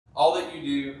all that you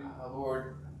do,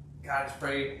 Lord. God, I just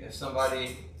pray if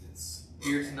somebody is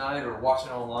here tonight or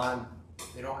watching online,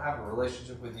 they don't have a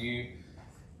relationship with you,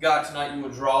 God, tonight you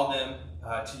will draw them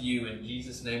to you. In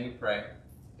Jesus' name we pray.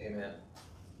 Amen.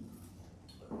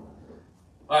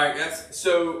 All right, guys.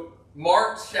 So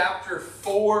Mark chapter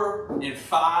 4 and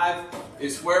 5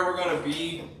 is where we're going to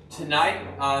be tonight.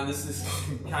 This is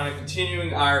kind of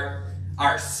continuing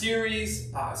our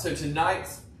series. So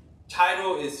tonight's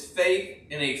title is Faith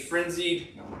in a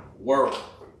Frenzied World.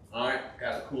 All right,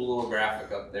 got a cool little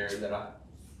graphic up there that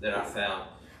I found.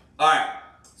 All right,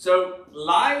 so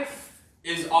life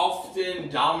is often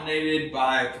dominated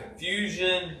by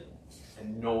confusion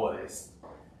and noise.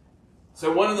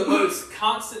 So one of the most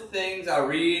constant things I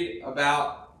read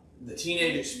about the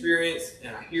teenage experience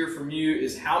and I hear from you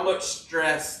is how much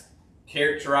stress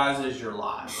characterizes your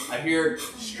life. I hear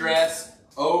stress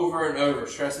over and over.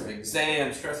 Stress of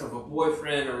exams, stress of a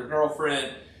boyfriend or a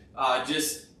girlfriend,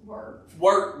 just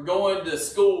work, going to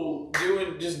school,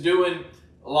 doing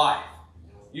life.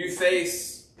 You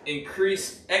face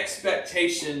increased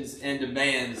expectations and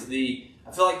demands.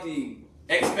 I feel like the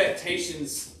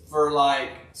expectations for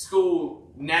like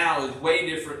school now is way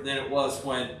different than it was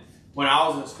when I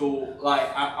was in school. Like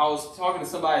I was talking to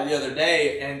somebody the other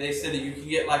day and they said that you can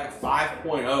get like a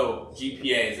 5.0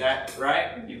 GPA. Is that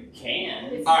right? You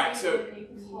can. All right, so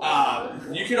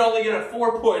you could only get a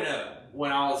 4.0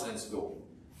 when I was in school.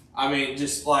 I mean,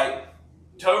 just like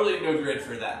totally no good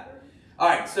for that. All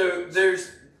right, so there's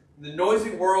the noisy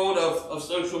world of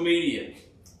social media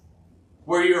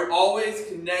where you're always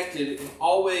connected and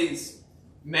always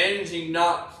managing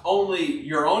not only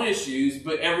your own issues,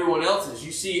 but everyone else's.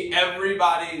 You see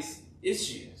everybody's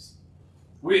issues.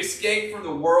 We escape from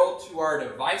the world to our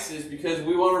devices because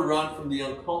we want to run from the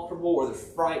uncomfortable or the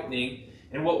frightening,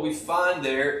 and what we find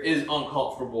there is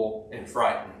uncomfortable and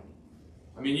frightening.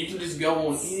 I mean, you can just go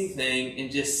on anything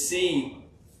and just see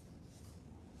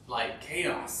like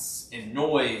chaos and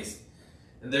noise,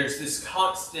 and there's this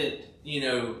constant,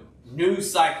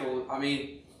 news cycle. I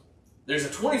mean, there's a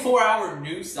 24-hour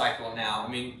news cycle now.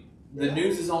 I mean, the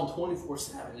news is on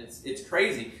 24/7. It's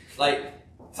crazy. Like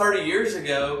 30 years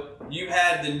ago, you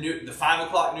had the 5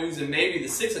 o'clock news and maybe the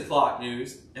 6 o'clock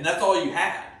news, and that's all you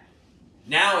had.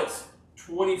 Now it's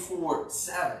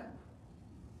 24/7.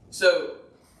 So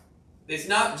it's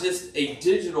not just a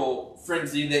digital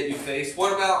frenzy that you face.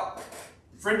 What about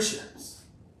friendships?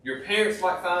 Your parents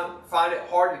might find it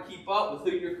hard to keep up with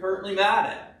who you're currently mad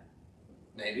at.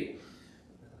 Maybe.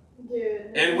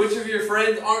 Dude. And which of your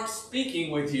friends aren't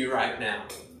speaking with you right now?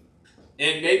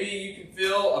 And maybe you can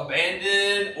feel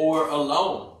abandoned or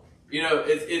alone.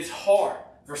 It's hard.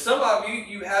 For some of you,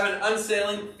 you have an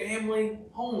unsettling family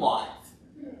home life.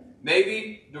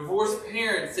 Maybe divorced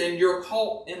parents and you're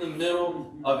caught in the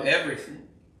middle of everything.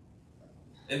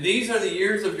 And these are the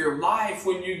years of your life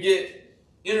when you get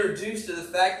introduced to the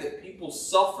fact that people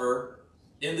suffer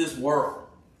in this world.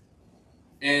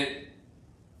 And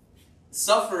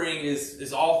suffering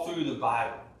is all through the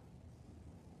Bible.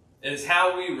 And it's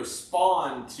how we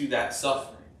respond to that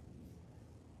suffering.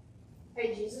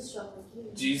 Hey, Jesus suffered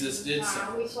too. Jesus did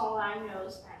suffer. We saw that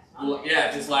this past Well,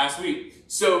 yeah, just last week.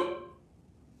 So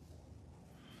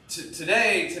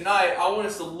tonight, I want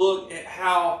us to look at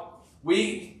how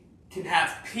we can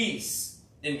have peace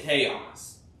in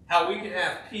chaos. How we can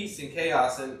have peace in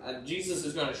chaos. And Jesus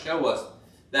is going to show us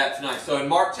that tonight. So in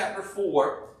Mark chapter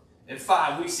 4 and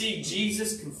 5, we see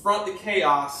Jesus confront the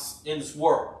chaos in this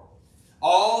world.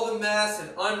 All the mess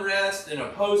and unrest and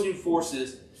opposing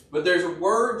forces. But there's a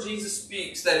word Jesus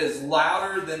speaks that is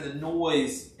louder than the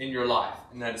noise in your life.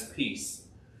 And that is peace.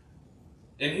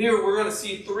 And here we're going to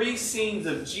see 3 scenes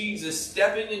of Jesus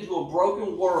stepping into a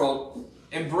broken world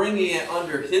and bringing it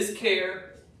under His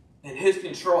care and His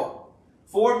control.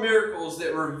 4 miracles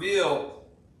that reveal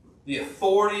the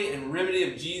authority and remedy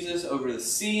of Jesus over the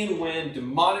sea and wind,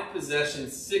 demonic possession,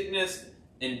 sickness,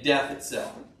 and death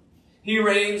itself. He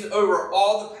reigns over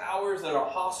all the powers that are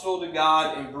hostile to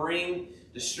God and bring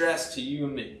distress to you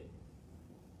and me.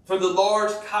 From the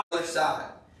large collar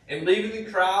side, and leaving the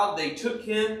crowd, they took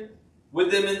Him with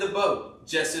them in the boat,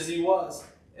 just as He was.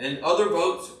 And other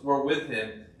boats were with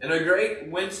Him. And a great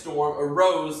windstorm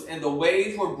arose, and the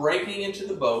waves were breaking into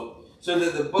the boat, so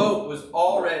that the boat was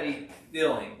already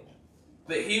filling.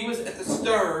 But He was at the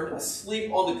stern, asleep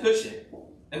on the cushion.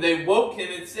 And they woke Him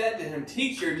and said to Him,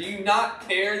 "Teacher, do you not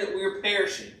care that we are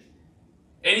perishing?"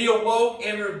 And He awoke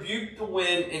and rebuked the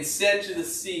wind and said to the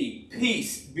sea,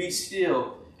 "Peace, be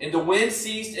still." And the wind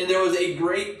ceased, and there was a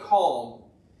great calm.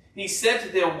 He said to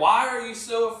them, "Why are you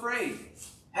so afraid?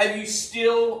 Have you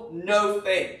still no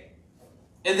faith?"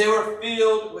 And they were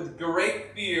filled with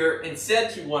great fear and said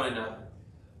to one another,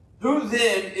 "Who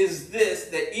then is this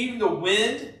that even the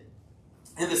wind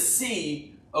and the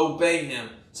sea obey him?"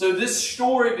 So this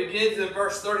story begins in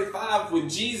verse 35 with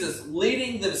Jesus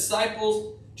leading the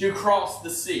disciples to cross the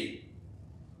sea.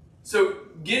 So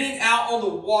getting out on the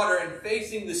water and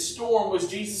facing the storm was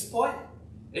Jesus' plan.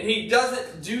 And he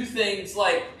doesn't do things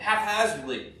like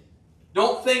haphazardly.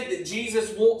 Don't think that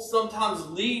Jesus won't sometimes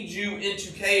lead you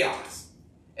into chaos.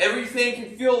 Everything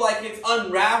can feel like it's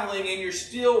unraveling and you're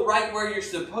still right where you're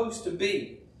supposed to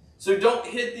be. So don't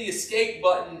hit the escape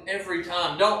button every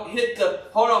time. Don't hit the,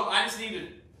 hold on, I just need to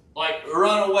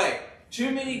run away.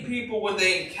 Too many people, when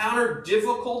they encounter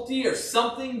difficulty or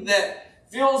something that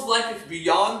feels like it's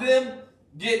beyond them,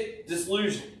 get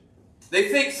disillusioned. They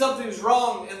think something's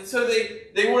wrong, and so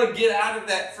they want to get out of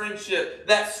that friendship,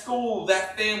 that school,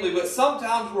 that family. But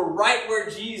sometimes we're right where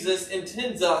Jesus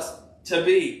intends us to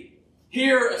be.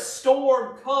 Here, a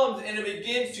storm comes and it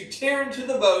begins to tear into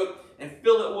the boat and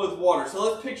fill it with water. So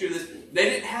let's picture this. They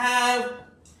didn't have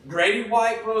Grady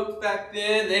White boats back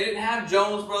then. They didn't have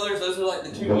Jones Brothers. Those are like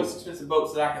the two most expensive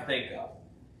boats that I can think of.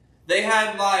 They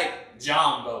had like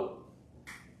John boat,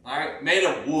 all right, made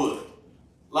of wood,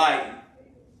 like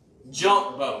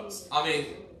junk boats. I mean,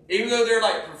 even though they're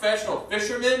like professional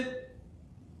fishermen,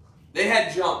 they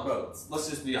had junk boats. Let's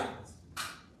just be honest.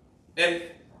 And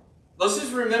let's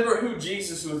just remember who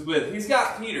Jesus was with. He's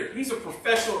got Peter. He's a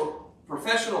professional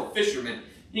fisherman.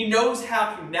 He knows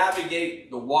how to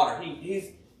navigate the water.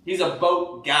 He's a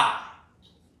boat guy.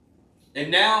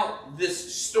 And now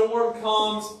this storm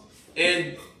comes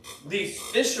and these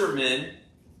fishermen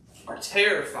are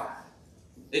terrified.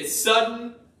 It's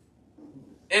sudden.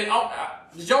 And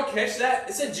did y'all catch that?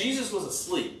 It said Jesus was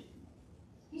asleep.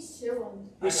 He's chilling.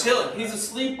 He's chilling. He's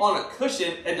asleep on a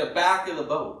cushion at the back of the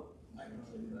boat.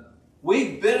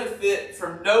 We benefit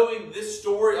from knowing this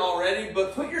story already,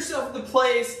 but put yourself in the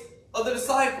place of the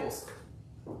disciples.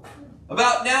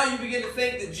 About now you begin to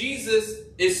think that Jesus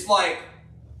is like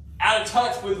out of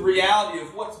touch with reality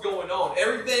of what's going on.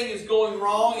 Everything is going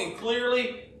wrong, and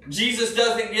clearly Jesus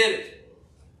doesn't get it.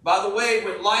 By the way,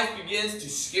 when life begins to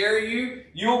scare you,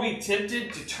 you will be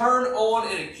tempted to turn on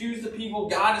and accuse the people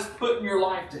God has put in your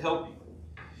life to help you.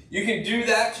 You can do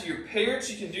that to your parents.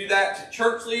 You can do that to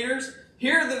church leaders.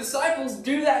 Here, the disciples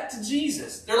do that to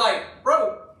Jesus. They're like,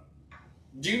 "Bro,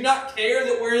 do you not care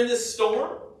that we're in this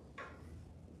storm?"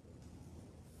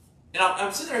 And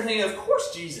I'm sitting there thinking, of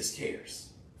course Jesus cares.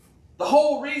 The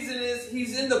whole reason is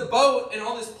he's in the boat and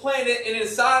on this planet and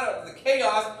inside of the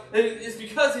chaos is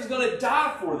because he's going to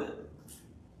die for them.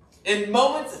 In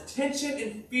moments of tension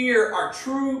and fear, our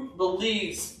true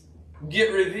beliefs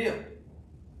get revealed.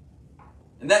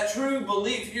 And that true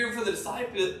belief here for the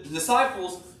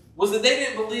disciples was that they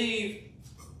didn't believe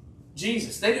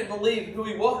Jesus. They didn't believe who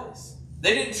he was.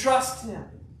 They didn't trust him.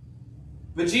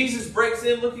 But Jesus breaks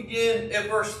in. Look again at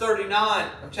verse 39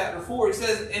 of chapter 4. He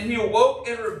says, "And he awoke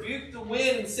and rebuked the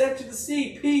wind and said to the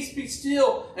sea, 'Peace, be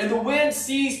still.' And the wind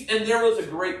ceased, and there was a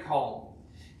great calm."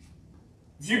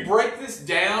 If you break this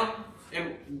down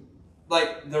in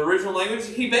like the original language,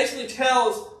 he basically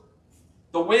tells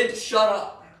the wind to shut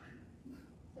up.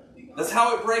 That's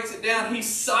how it breaks it down. He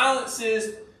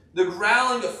silences the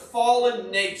growling of fallen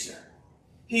nature.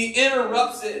 He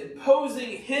interrupts it,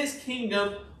 imposing his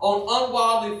kingdom on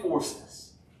ungodly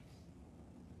forces.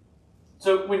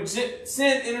 So when sin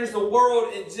enters the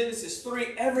world in Genesis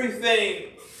 3,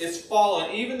 everything is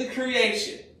fallen, even the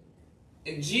creation.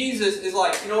 And Jesus is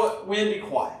like, "You know what? Wind, be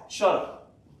quiet. Shut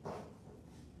up."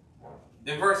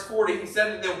 In verse 40, he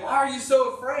said to them, "Why are you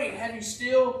so afraid? Have you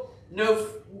still no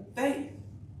faith?"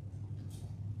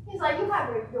 He's like, "You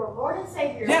have your Lord and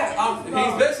Savior." Yeah,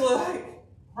 he's basically like,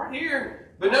 right here.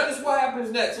 But notice what happens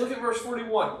next. Look at verse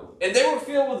 41. "And they were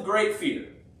filled with great fear."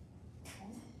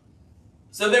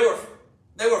 So they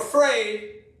were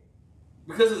afraid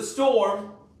because of the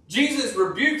storm. Jesus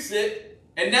rebukes it,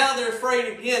 and now they're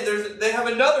afraid again. They have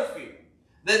another fear.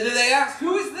 They ask,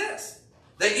 "Who is this?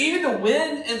 That even the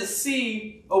wind and the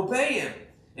sea obey him."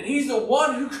 And he's the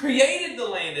one who created the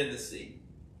land and the sea.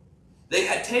 They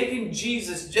had taken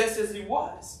Jesus just as he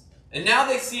was. And now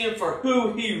they see him for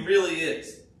who he really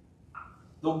is.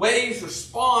 The waves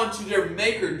respond to their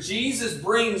maker. Jesus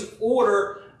brings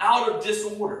order out of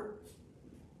disorder.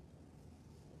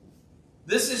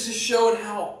 This is just showing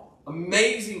how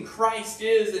amazing Christ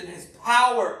is and his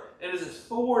power and his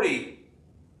authority.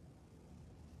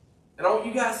 And I want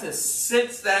you guys to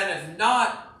sense that. And if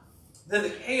not, then the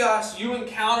chaos you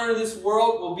encounter in this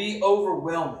world will be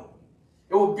overwhelming.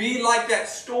 It will be like that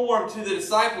storm to the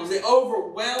disciples. It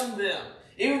overwhelmed them.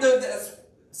 Even though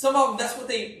some of them, that's what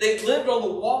they lived on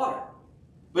the water.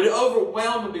 But it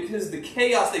overwhelmed them because of the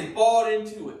chaos. They bought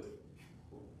into it.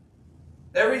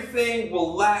 Everything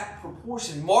will lack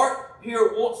proportion. Mark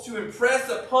here wants to impress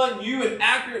upon you an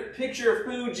accurate picture of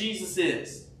who Jesus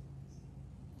is.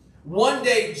 One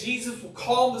day, Jesus will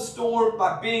calm the storm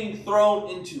by being thrown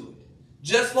into it.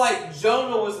 Just like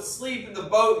Jonah was asleep in the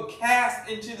boat and cast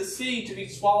into the sea to be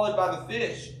swallowed by the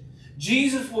fish.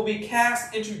 Jesus will be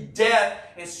cast into death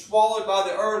and swallowed by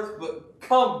the earth, but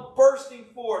come bursting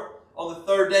forth on the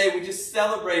third day. We just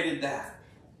celebrated that.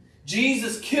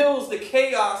 Jesus kills the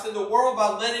chaos in the world by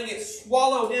letting it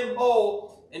swallow him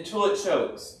whole until it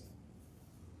chokes.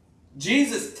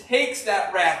 Jesus takes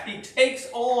that wrath. He takes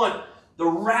on the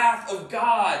wrath of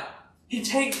God. He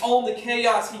takes on the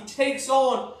chaos. He takes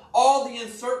on all the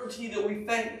uncertainty that we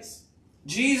face.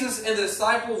 Jesus and the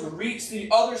disciples reach the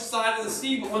other side of the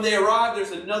sea, but when they arrive,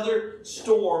 there's another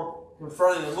storm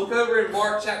confronting them. Look over in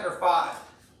Mark chapter 5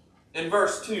 and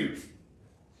verse 2.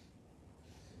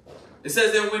 It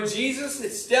says that when Jesus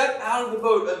had stepped out of the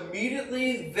boat,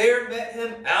 immediately there met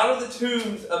him out of the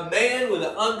tombs a man with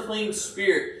an unclean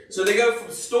spirit. So they go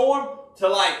from storm to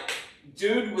like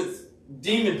dude with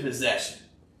demon possession.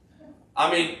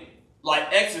 I mean,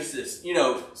 like exorcist,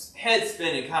 head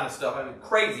spinning kind of stuff. I mean,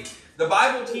 crazy. The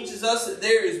Bible teaches us that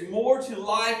there is more to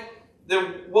life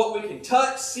than what we can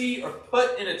touch, see, or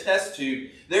put in a test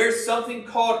tube. There is something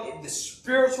called the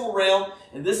spiritual realm,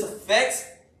 and this affects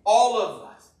all of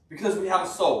us because we have a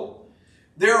soul.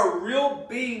 There are real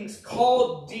beings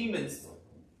called demons.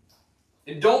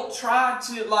 And don't try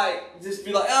to just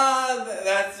be like,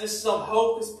 that's just some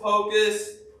hocus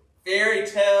pocus, fairy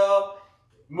tale,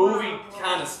 movie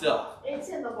kind of stuff. It's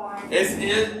in the Bible.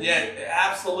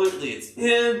 Absolutely. It's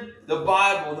in the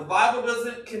Bible. The Bible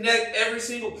doesn't connect every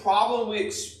single problem we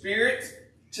experience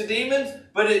to demons,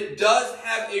 but it does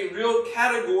have a real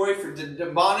category for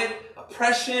demonic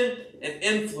oppression and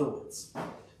influence.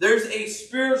 There's a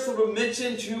spiritual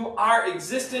dimension to our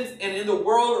existence and in the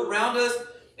world around us,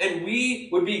 and we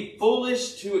would be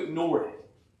foolish to ignore it.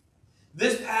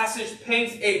 This passage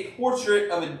paints a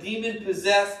portrait of a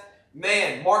demon-possessed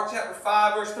man. Mark chapter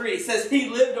 5, verse 3. It says he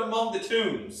lived among the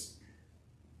tombs.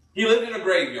 He lived in a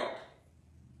graveyard.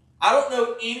 I don't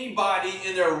know anybody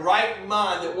in their right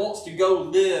mind that wants to go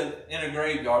live in a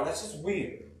graveyard. That's just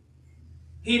weird.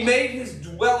 He made his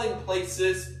dwelling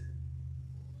places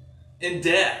in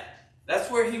death.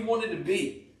 That's where he wanted to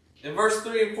be. In verse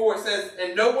 3 and 4 it says,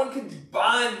 and no one could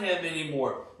bind him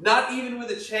anymore, not even with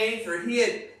a chain, for he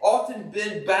had often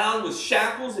been bound with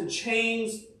shackles and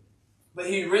chains. But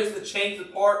he ripped the chains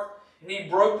apart, and he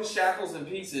broke the shackles in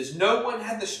pieces. No one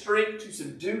had the strength to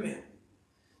subdue him.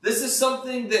 This is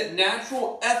something that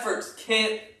natural efforts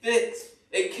can't fix.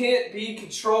 It can't be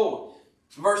controlled.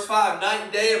 Verse 5, night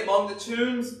and day among the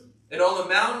tombs and on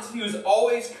the mountains, he was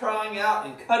always crying out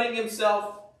and cutting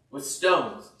himself with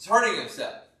stones. He's hurting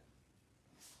himself.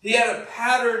 He had a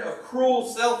pattern of cruel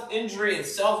self-injury and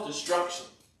self-destruction.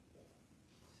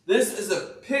 This is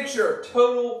a picture of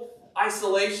total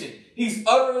isolation. He's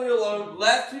utterly alone,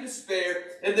 left to despair,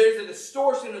 and there's a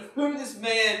distortion of who this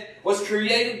man was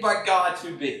created by God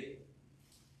to be.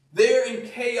 They're in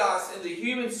chaos in the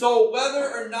human soul. Whether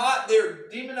or not they're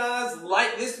demonized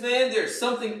like this man, there's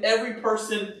something every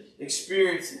person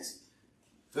experiences.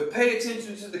 But pay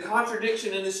attention to the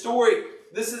contradiction in the story.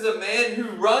 This is a man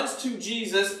who runs to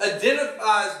Jesus,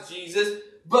 identifies Jesus,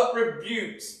 but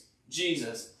rebukes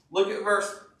Jesus. Look at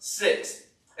verse 6.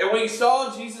 And when he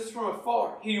saw Jesus from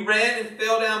afar, he ran and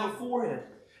fell down before him.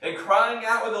 And crying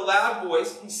out with a loud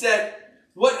voice, he said,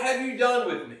 what have you done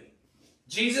with me?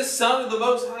 Jesus, Son of the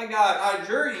Most High God, I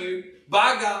adjure you,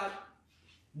 by God,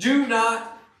 do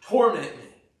not torment me.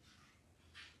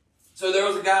 So there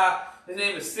was a guy, his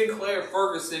name is Sinclair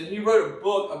Ferguson. He wrote a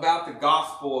book about the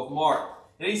Gospel of Mark.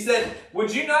 And he said,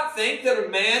 would you not think that a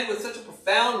man with such a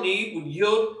profound need would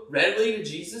yield readily to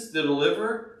Jesus, the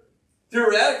deliverer?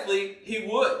 Theoretically, he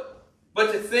would.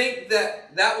 But to think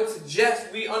that would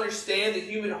suggest we understand the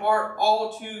human heart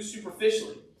all too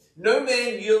superficially. No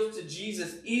man yields to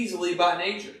Jesus easily by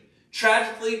nature.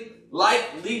 Tragically,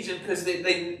 like Legion, because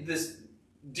this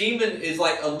demon is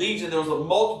like a legion, there was a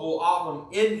multiple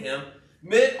of them in him,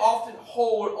 men often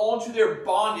hold on to their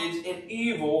bondage and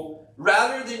evil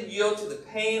rather than yield to the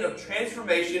pain of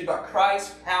transformation by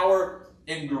Christ's power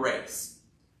and grace.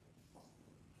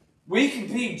 We can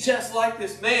be just like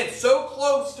this man, so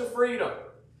close to freedom,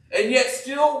 and yet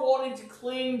still wanting to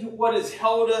cling to what has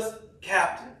held us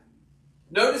captive.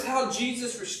 Notice how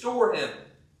Jesus restored him.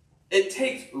 It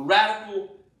takes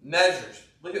radical measures.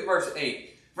 Look at verse 8.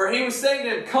 For he was saying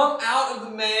to him, come out of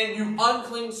the man, you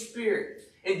unclean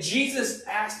spirit. And Jesus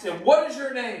asked him, "What is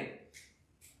your name?"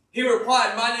 He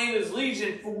replied, "My name is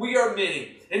Legion, for we are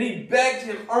many." And he begged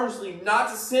him earnestly not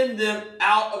to send them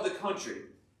out of the country.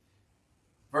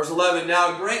 Verse 11,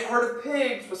 now a great herd of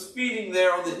pigs was feeding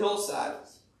there on the hillside.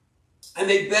 And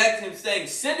they begged him, saying,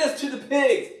 "Send us to the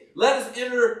pigs, let us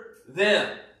enter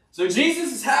them." So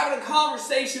Jesus is having a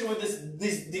conversation with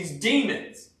these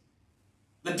demons.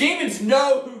 The demons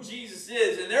know who Jesus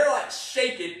is, and they're like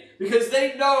shaking because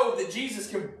they know that Jesus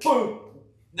can, boom,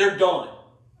 they're done.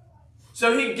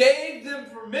 So he gave them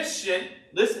permission.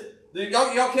 Listen,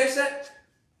 y'all catch that?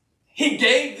 He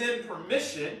gave them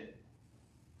permission.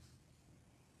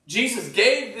 Jesus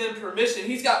gave them permission.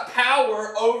 He's got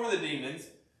power over the demons.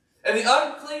 And the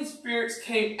unclean spirits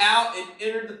came out and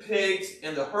entered the pigs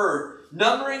and the herd,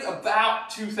 numbering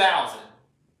about 2,000.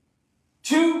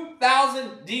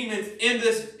 2,000 demons in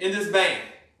this band.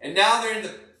 And now they're in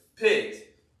the pigs.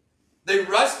 They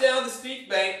rushed down the steep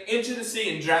bank into the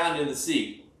sea and drowned in the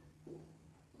sea.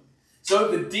 So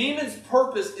the demon's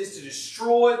purpose is to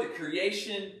destroy the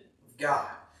creation of God.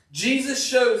 Jesus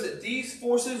shows that these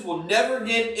forces will never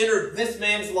again enter this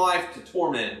man's life to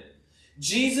torment him.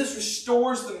 Jesus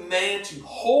restores the man to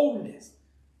wholeness.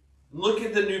 Look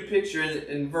at the new picture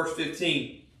in verse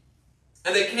 15.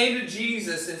 And they came to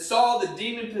Jesus and saw the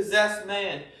demon-possessed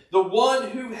man, the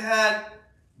one who had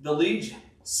the legion,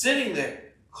 sitting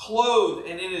there, clothed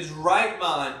and in his right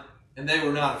mind, and they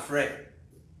were not afraid.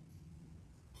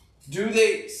 Do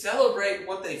they celebrate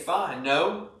what they find?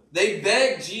 No. They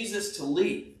begged Jesus to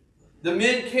leave. The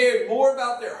men cared more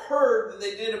about their herd than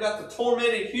they did about the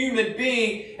tormented human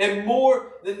being, and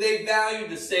more than they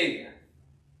valued the Savior.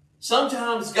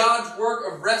 Sometimes God's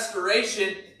work of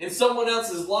restoration in someone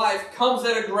else's life comes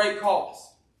at a great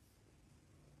cost.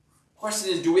 The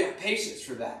question is, do we have patience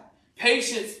for that?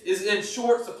 Patience is in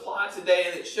short supply today,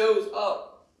 and it shows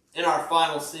up in our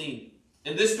final scene.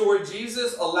 In this story,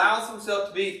 Jesus allows himself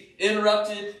to be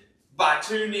interrupted by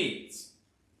two needs.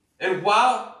 And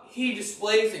while he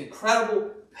displays incredible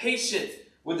patience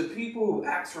with the people who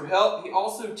ask for help, he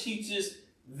also teaches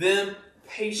them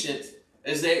patience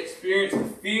as they experience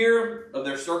the fear of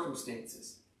their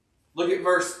circumstances. Look at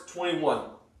verse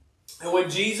 21. And when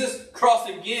Jesus crossed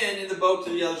again in the boat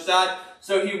to the other side,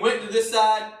 so he went to this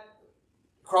side,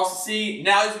 across the sea,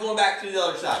 now he's going back to the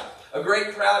other side. A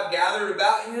great crowd gathered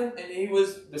about him, and he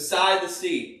was beside the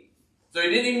sea. So he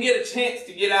didn't even get a chance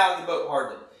to get out of the boat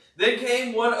hardly. Then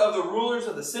came one of the rulers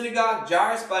of the synagogue,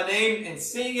 Jairus by name, and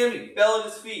seeing him, he fell at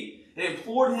his feet and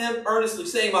implored him earnestly,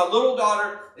 saying, "My little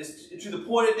daughter is to the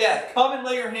point of death. Come and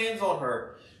lay your hands on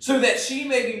her, so that she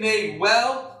may be made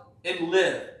well and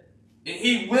live." And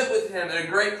he went with him, and a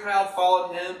great crowd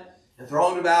followed him and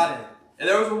thronged about him. And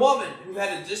there was a woman who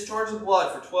had a discharge of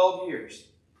blood for 12 years.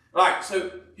 All right,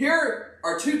 so here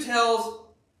are two tales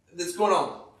that's going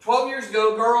on. 12 years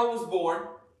ago, a girl was born.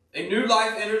 A new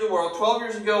life entered the world. 12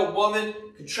 years ago, a woman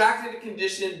contracted a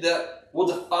condition that will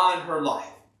define her life.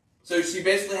 So she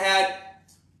basically had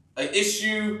an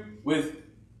issue with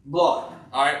blood.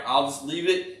 All right, I'll just leave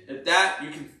it at that.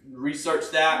 You can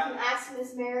research that. You can ask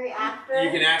Miss Mary after.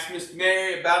 You can ask Miss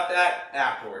Mary about that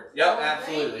afterwards. Yep,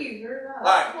 absolutely. Thank you very much. All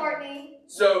right. Courtney.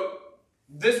 So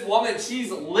this woman, she's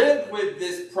lived with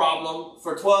this problem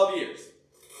for 12 years.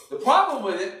 The problem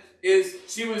with it is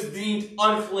she was deemed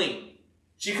unclean.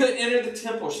 She couldn't enter the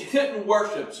temple. She couldn't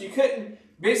worship. She couldn't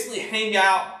basically hang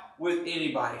out with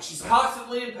anybody. She's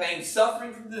constantly in pain,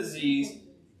 suffering from the disease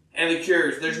and the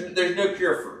cures. There's no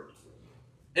cure for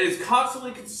it. It is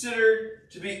constantly considered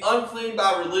to be unclean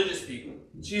by religious people.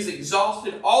 She's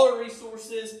exhausted all her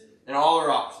resources and all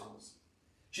her options.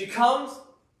 She comes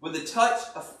with a touch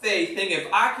of faith, thinking, if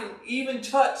I can even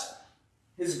touch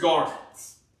his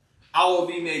garments, I will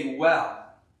be made well.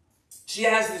 She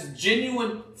has this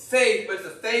genuine faith, but it's a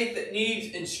faith that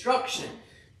needs instruction.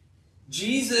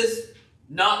 Jesus,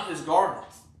 not his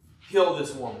garments, healed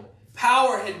this woman.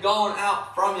 Power had gone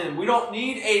out from him. We don't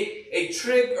need a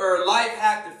trick or a life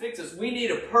hack to fix us. We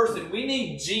need a person. We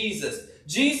need Jesus.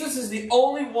 Jesus is the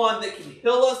only one that can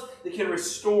heal us, that can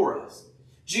restore us.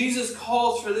 Jesus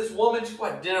calls for this woman to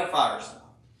identify herself.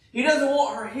 He doesn't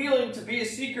want her healing to be a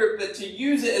secret, but to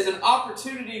use it as an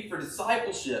opportunity for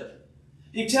discipleship.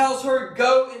 He tells her,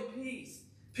 go in peace.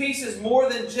 Peace is more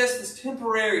than just this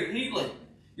temporary healing.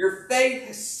 Your faith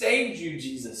has saved you,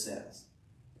 Jesus says.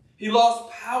 He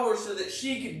lost power so that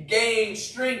she could gain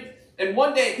strength. And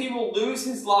one day he will lose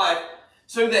his life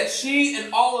so that she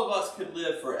and all of us could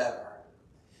live forever.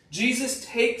 Jesus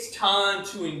takes time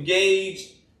to engage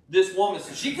this woman.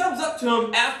 So she comes up to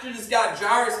him after this guy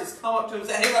Jairus has come up to him and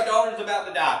said, hey, my daughter's about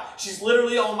to die. She's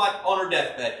literally on her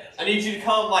deathbed. I need you to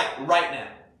come right now.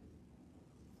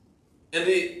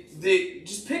 And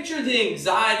just picture the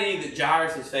anxiety that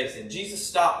Jairus is facing. Jesus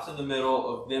stops in the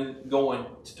middle of them going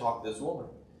to talk to this woman.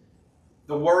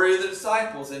 The worry of the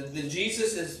disciples. And then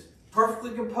Jesus is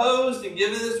perfectly composed and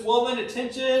giving this woman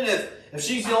attention as if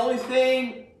she's the only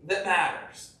thing that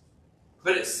matters.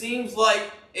 But it seems like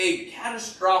a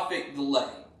catastrophic delay.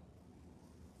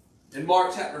 In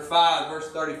Mark chapter 5, verse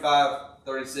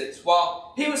 35-36,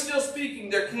 while he was still speaking,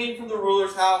 there came from the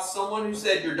ruler's house someone who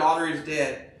said, "Your daughter is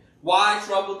dead. Why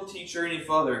trouble the teacher any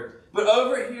further?" But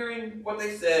overhearing what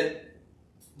they said,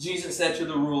 Jesus said to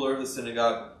the ruler of the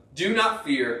synagogue, "Do not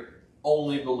fear,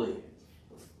 only believe."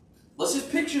 Let's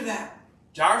just picture that.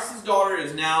 Jairus' daughter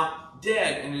is now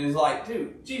dead, and it is like,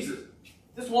 dude, Jesus,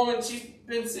 this woman, she's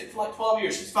been sick for like 12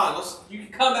 years. She's fine. You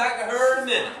can come back to her in a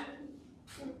minute.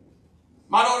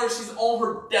 My daughter, she's on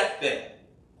her deathbed.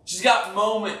 She's got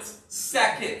moments,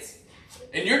 seconds.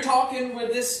 And you're talking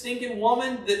with this stinking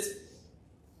woman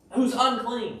who's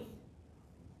unclean.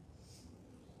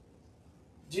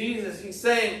 Jesus, he's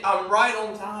saying, I'm right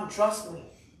on time. Trust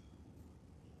me.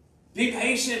 Be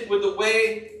patient with the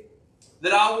way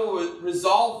that I will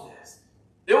resolve this.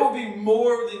 It will be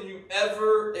more than you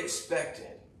ever expected.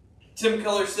 Tim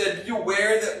Keller said, be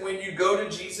aware that when you go to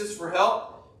Jesus for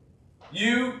help,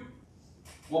 you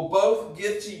will both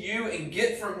give to you and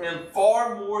get from him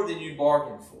far more than you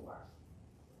bargained for.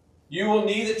 You will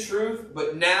need the truth,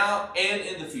 but now and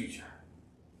in the future.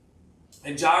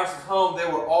 In Jairus' home, they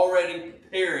were already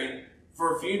preparing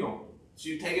for a funeral.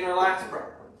 She was taking her last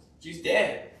breath. She's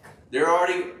dead. They're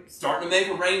already starting to make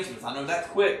arrangements. I know that's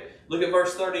quick. Look at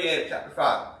verse 38 of chapter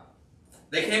 5.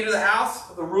 They came to the house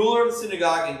of the ruler of the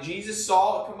synagogue, and Jesus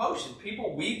saw a commotion,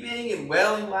 people weeping and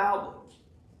wailing loudly.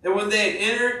 And when they had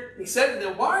entered, he said to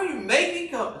them, "Why are you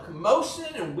making a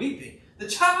commotion and weeping? The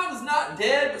child is not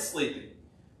dead, but sleeping."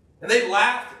 And they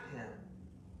laughed at him.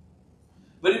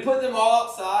 But he put them all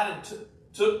outside and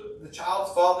took the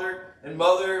child's father and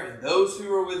mother and those who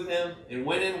were with him and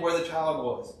went in where the child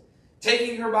was.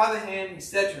 Taking her by the hand, he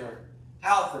said to her,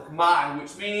 "Talitha cumi,"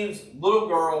 which means, "Little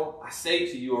girl, I say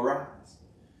to you, arise."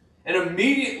 And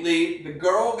immediately the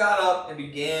girl got up and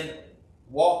began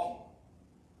walking,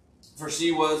 for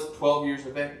she was 12 years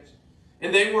of age.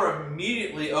 And they were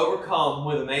immediately overcome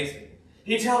with amazement.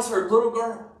 He tells her, "Little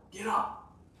girl, get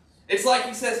up." It's like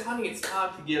he says, "Honey, it's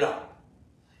time to get up."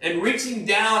 And reaching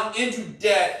down into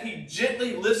death, he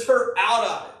gently lifts her out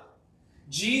of it.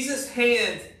 Jesus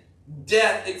hands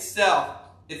death itself,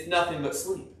 it's nothing but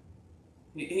sleep.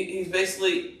 He's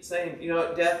basically saying, you know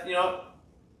what, death, you know what?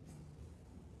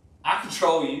 I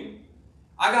control you.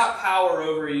 I got power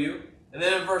over you. And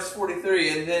then in verse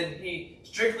 43, and then he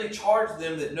strictly charged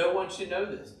them that no one should know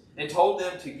this, and told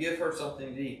them to give her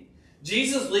something to eat.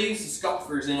 Jesus leaves the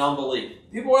scoffers in unbelief.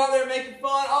 People are out there making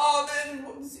fun. Oh,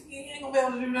 man, he ain't going to be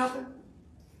able to do nothing.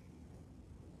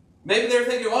 Maybe they're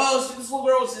thinking, oh, this little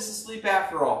girl was just asleep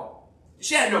after all.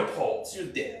 She had no pulse. She was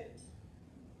dead.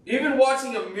 Even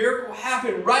watching a miracle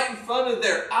happen right in front of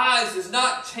their eyes does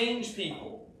not change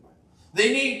people.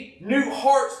 They need new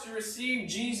hearts to receive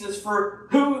Jesus for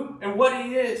who and what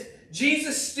he is.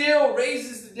 Jesus still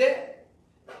raises the dead.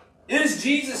 It is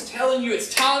Jesus telling you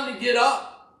it's time to get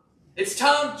up. It's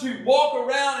time to walk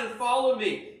around and follow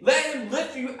me. Let him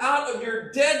lift you out of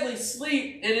your deadly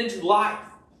sleep and into life.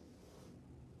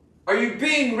 Are you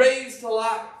being raised to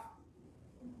life?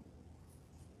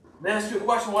 Let me ask you a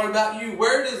question. What about you?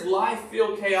 Where does life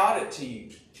feel chaotic to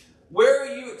you? Where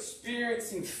are you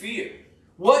experiencing fear?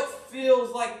 What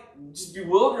feels like just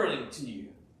bewildering to you?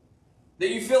 That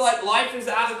you feel like life is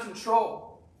out of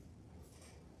control.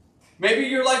 Maybe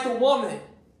you're like a woman,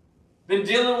 been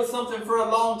dealing with something for a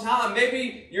long time.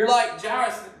 Maybe you're like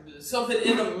Jairus, something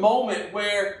in a moment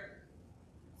where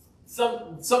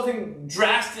something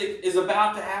drastic is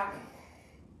about to happen.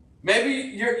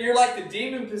 Maybe you're like the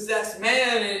demon-possessed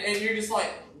man, and you're just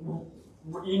like,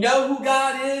 you know who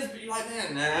God is, but you're like,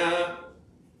 man,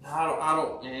 I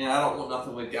don't want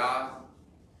nothing with God.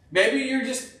 Maybe you're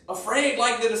just afraid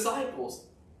like the disciples.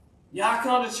 Yeah, I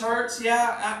come to church.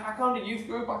 Yeah, I come to youth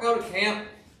group. I go to camp.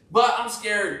 But I'm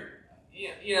scared.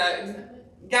 You know,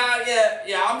 God,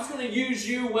 yeah, I'm just going to use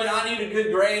you when I need a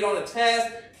good grade on a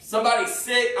test. Somebody's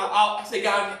sick. I'll say,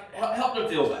 God, help them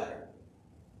feel better.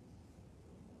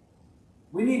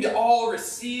 We need to all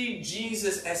receive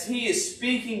Jesus as he is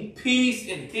speaking peace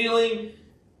and healing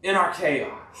in our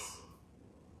chaos.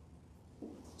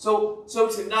 So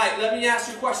tonight, let me ask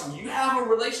you a question. Do you have a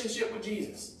relationship with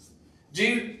Jesus? Do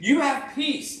you have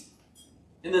peace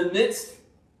in the midst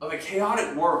of a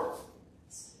chaotic world?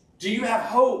 Do you have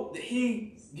hope that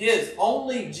he gives?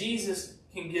 Only Jesus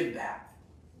can give that.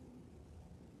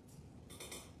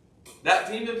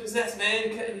 That demon-possessed man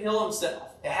couldn't heal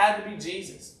himself. It had to be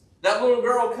Jesus. That little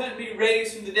girl couldn't be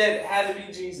raised from the dead. It had to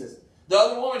be Jesus. The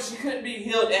other woman, she couldn't be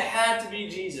healed. It had to be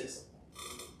Jesus.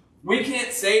 We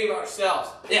can't save ourselves.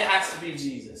 It has to be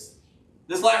Jesus.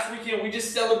 This last weekend, we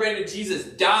just celebrated Jesus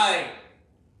dying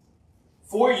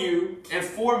for you and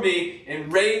for me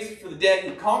and raised for the dead.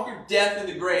 He conquered death and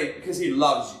the grave because He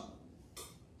loves you.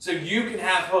 So you can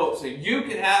have hope. So you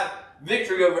can have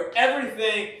victory over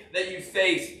everything that you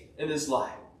face in this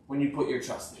life when you put your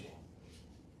trust in Him.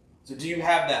 So do you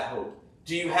have that hope?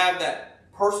 Do you have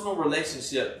that personal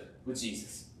relationship with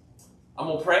Jesus? I'm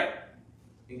going to pray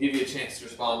and give you a chance to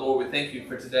respond. Lord, we thank you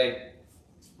for today.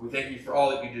 We thank you for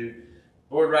all that you do.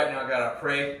 Lord, right now, God, I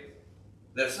pray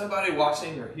that if somebody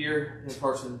watching or here in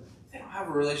person, they don't have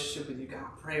a relationship with you, God,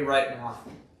 I pray right now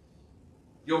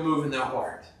you'll move in their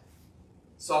heart.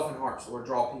 Soften hearts, Lord,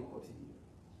 draw people to you.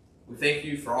 We thank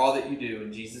you for all that you do.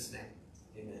 In Jesus' name,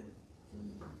 amen.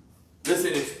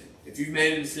 Listen, if you've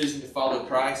made a decision to follow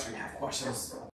Christ or you have questions